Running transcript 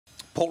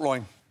Pork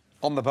loin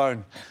on the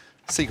bone.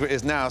 Secret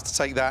is now to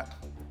take that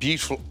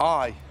beautiful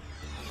eye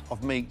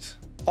of meat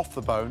off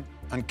the bone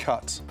and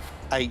cut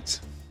 8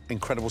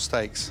 incredible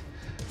steaks.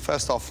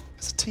 First off,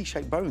 it's a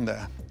T-shaped bone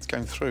there. It's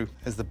going through.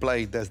 There's the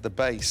blade, there's the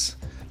base.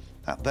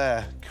 That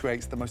there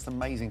creates the most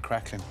amazing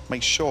crackling.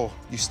 Make sure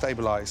you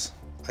stabilize.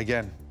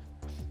 Again,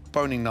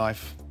 boning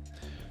knife,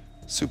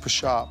 super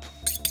sharp,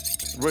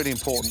 really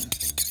important.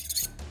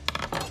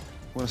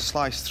 We're gonna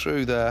slice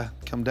through there,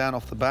 come down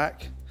off the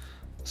back,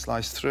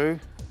 slice through,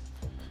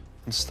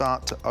 and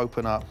start to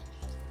open up.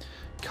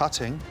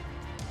 Cutting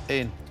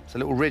in. There's a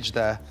little ridge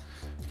there.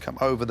 Come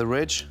over the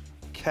ridge.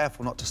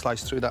 Careful not to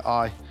slice through that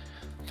eye.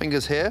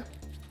 Fingers here,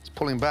 it's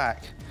pulling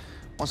back.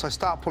 Once I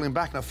start pulling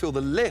back and I feel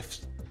the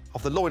lift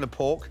of the loin of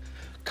pork,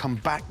 come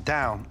back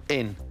down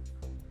in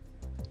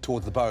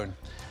towards the bone.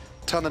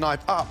 Turn the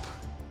knife up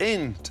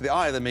into the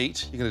eye of the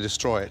meat, you're gonna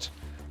destroy it.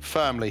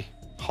 Firmly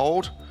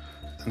hold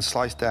and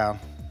slice down.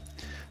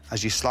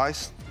 As you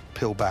slice,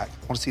 peel back.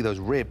 I want to see those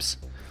ribs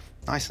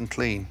nice and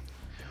clean.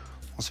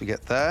 Once we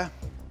get there,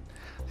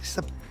 this is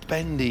a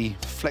bendy,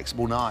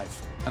 flexible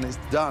knife, and it's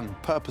done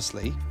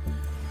purposely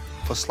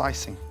for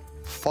slicing.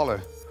 Follow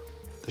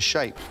the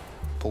shape.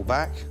 Pull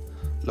back,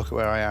 look at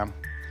where I am.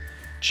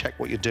 Check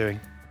what you're doing.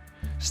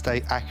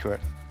 Stay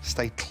accurate.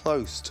 Stay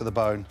close to the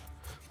bone.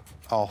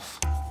 Off.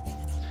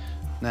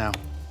 Now,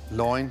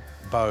 loin,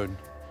 bone.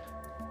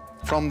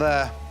 From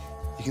there,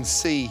 you can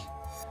see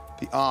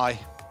the eye,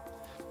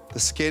 the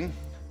skin.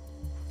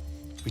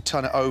 We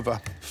turn it over,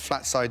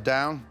 flat side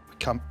down. We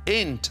come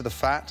into the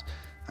fat,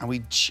 and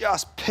we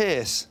just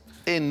pierce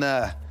in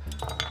there.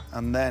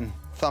 And then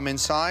thumb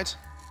inside,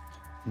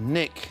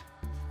 nick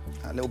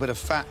that little bit of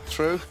fat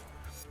through,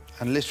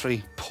 and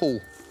literally pull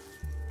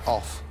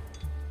off.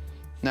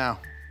 Now,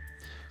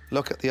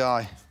 look at the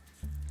eye.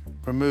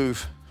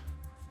 Remove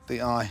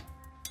the eye.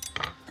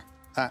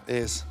 That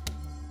is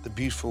the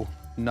beautiful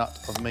nut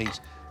of meat.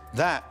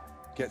 That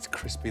gets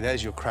crispy.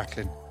 There's your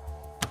crackling.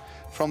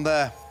 From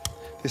there,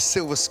 this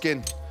silver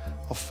skin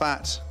of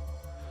fat.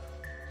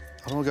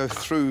 I don't want to go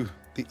through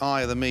the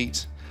eye of the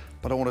meat,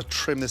 but I want to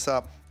trim this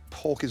up.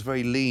 Pork is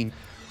very lean,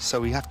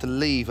 so we have to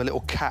leave a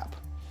little cap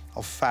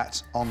of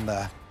fat on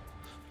there.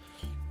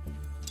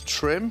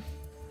 Trim,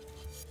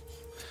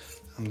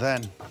 and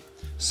then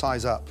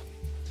size up.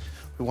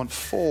 We want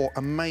 4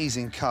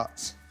 amazing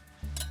cuts.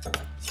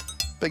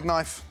 Big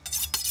knife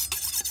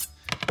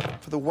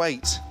for the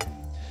weight.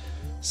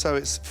 So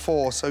it's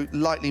 4, so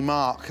lightly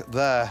mark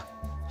there,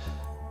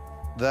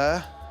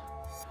 there,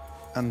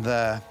 and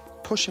there.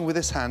 Pushing with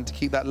this hand to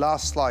keep that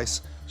last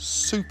slice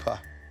super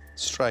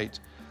straight.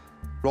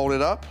 Roll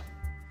it up,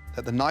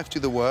 let the knife do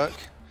the work,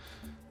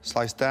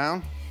 slice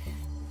down,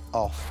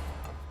 off.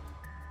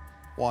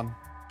 1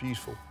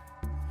 beautiful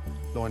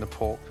loin of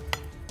pork.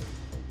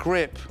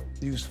 Grip,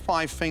 use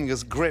 5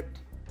 fingers, grip.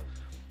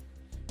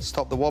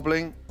 Stop the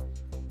wobbling,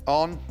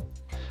 on,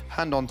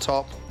 hand on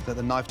top, let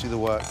the knife do the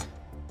work.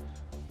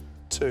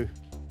 2.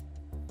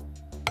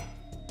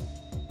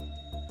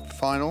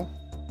 Final,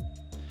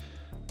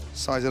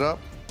 size it up,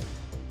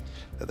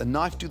 let the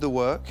knife do the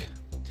work,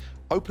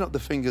 open up the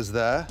fingers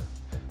there,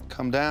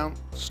 come down,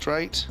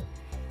 straight,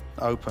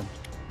 open.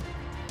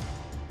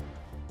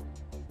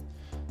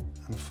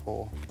 And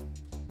 4.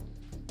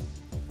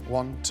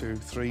 1, 2,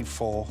 3,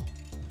 4.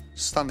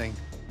 Stunning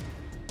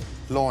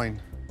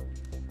loin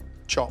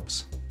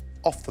chops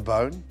off the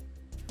bone,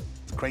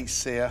 great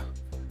sear,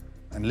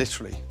 and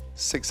literally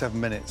 6, 7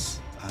 minutes,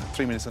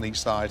 3 minutes on each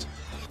side.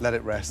 Let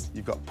it rest.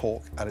 You've got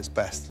pork at its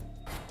best.